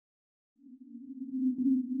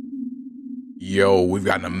Yo, we've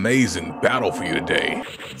got an amazing battle for you today.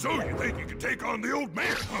 So you think you can take on the old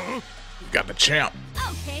man, huh? We got the champ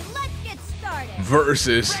Okay, let's get started.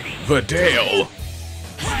 versus Vidal.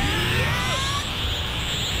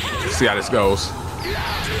 See how this goes.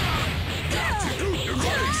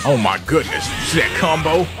 Oh my goodness, see that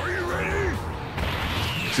combo? Are you ready?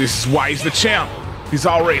 This is why he's the champ. He's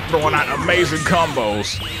already throwing out amazing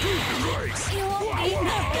combos.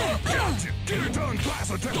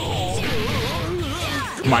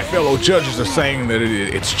 My fellow judges are saying that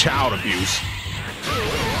it's child abuse,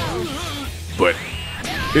 but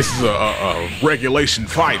this is a regulation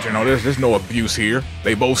fight. You know, there's no abuse here.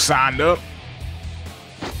 They both signed up,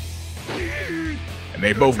 and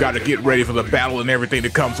they both got to get ready for the battle and everything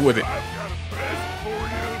that comes with it.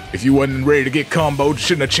 If you wasn't ready to get comboed, you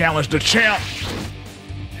shouldn't have challenged the champ.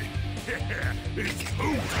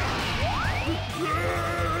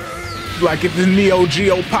 Like, get the Neo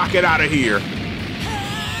Geo pocket out of here.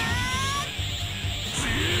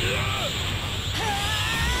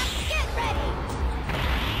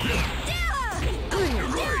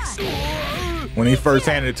 When he first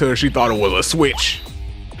handed it to her, she thought it was a switch.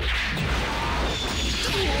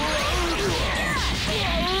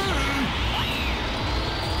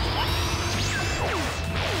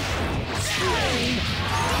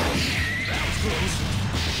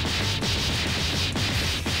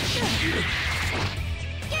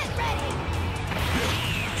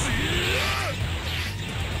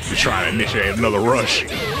 She's trying to initiate another rush,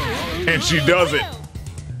 and she does it.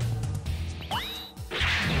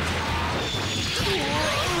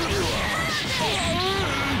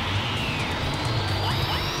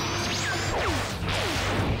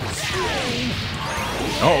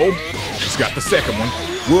 Uh-oh, she's got the second one.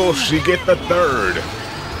 Will she get the third?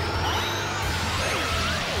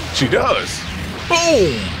 She does.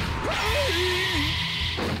 Boom!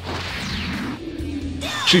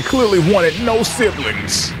 She clearly wanted no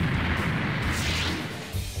siblings.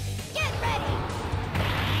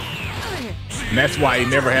 And that's why he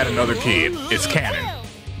never had another kid. It's canon.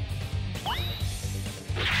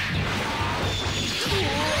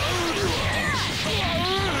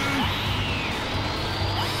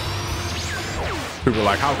 People are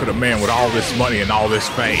like, how could a man with all this money and all this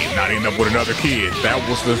fame not end up with another kid? That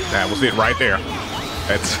was it right there.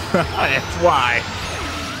 That's that's why.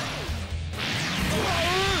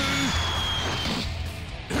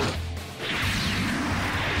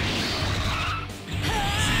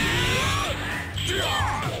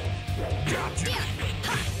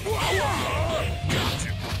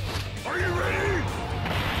 Are you ready?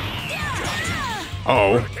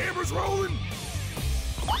 Oh. The camera's rolling.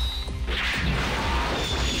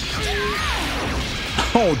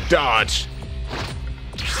 Oh, dodge.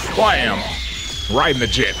 Wham. Right in the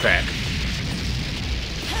jetpack.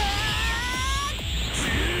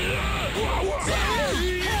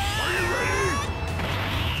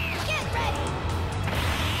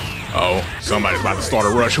 Oh, somebody's about to start a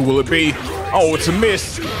rush. Who will it be? Oh, it's a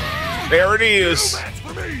miss. There it is.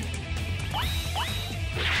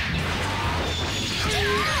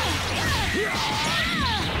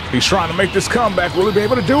 He's trying to make this comeback. Will he be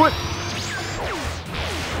able to do it?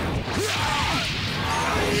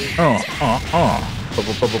 Are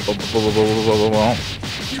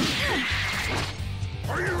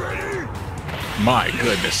you ready? My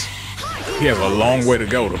goodness. He has a long way to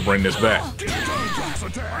go to bring this back.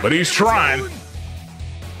 But he's trying.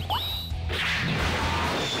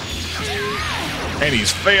 And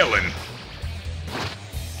he's failing.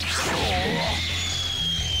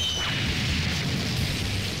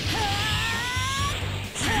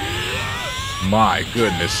 My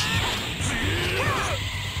goodness.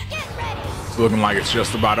 It's looking like it's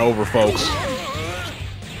just about over, folks.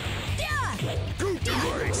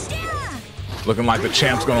 Looking like the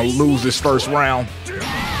champ's gonna lose this first round.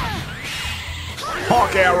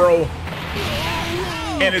 Hawk arrow.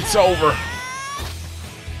 And it's over.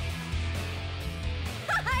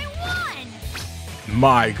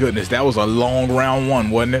 My goodness, that was a long round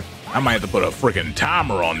one, wasn't it? I might have to put a freaking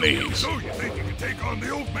timer on these. So you think you can take on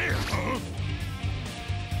the old man, huh?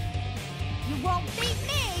 You won't beat me.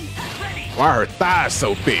 Why are her thighs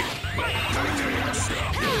so thick?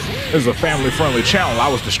 This is a family-friendly channel. I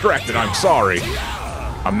was distracted. I'm sorry.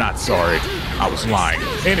 I'm not sorry. I was lying.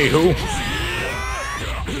 Anywho.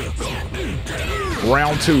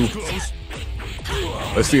 Round 2.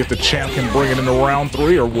 Let's see if the champ can bring it into round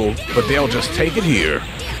 3, or will Vidal just take it here?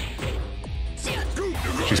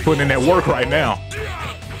 She's putting in that work right now.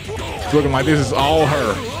 It's looking like this is all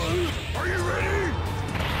her.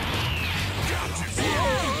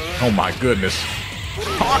 Oh my goodness.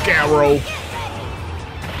 Hawk arrow.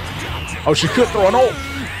 Oh, she could throw an ult.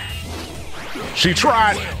 She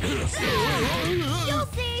tried. You'll see.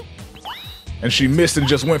 And she missed and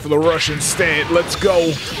just went for the rush instead. Let's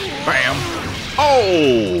go. Bam.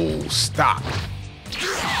 Oh, stop.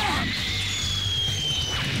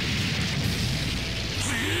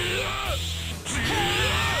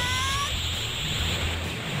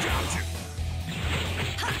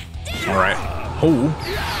 All right. Oh,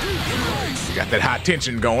 got that high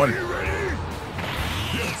tension going.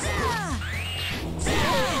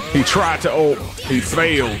 He tried to ult. He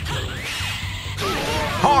failed.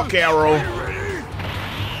 Hawk arrow.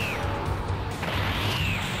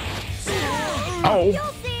 Oh,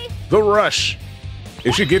 the rush.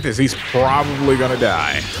 If she gets this, he's probably gonna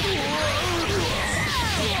die.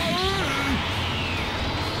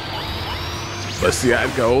 Let's see how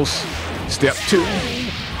it goes. Step 2.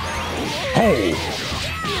 Oh.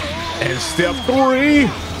 And step 3.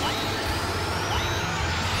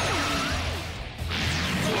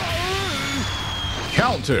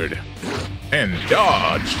 Countered. And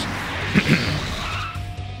dodged.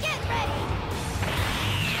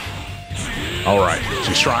 All right,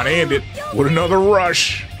 she's trying to end it with another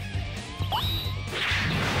rush.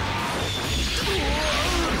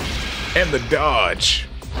 And the dodge.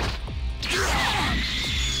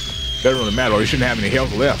 Doesn't really matter, you shouldn't have any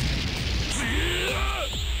health left.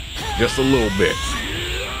 Just a little bit.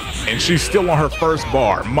 And she's still on her first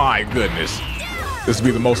bar, my goodness. This would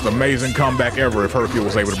be the most amazing comeback ever if Hercule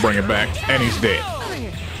was able to bring it back. And he's dead.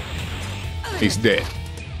 He's dead.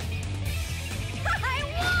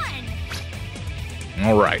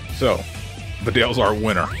 All right, so Videl's our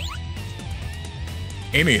winner.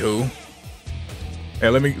 Anywho, hey,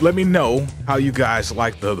 let me know how you guys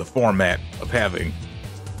like the format of having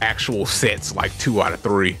actual sets like 2 out of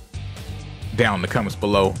 3 down in the comments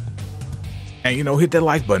below. And you know, hit that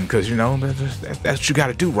like button, because you know that's what you got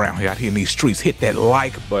to do around here out here in these streets. Hit that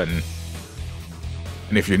like button,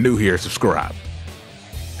 and if you're new here, subscribe.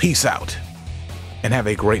 Peace out, and have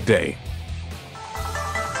a great day.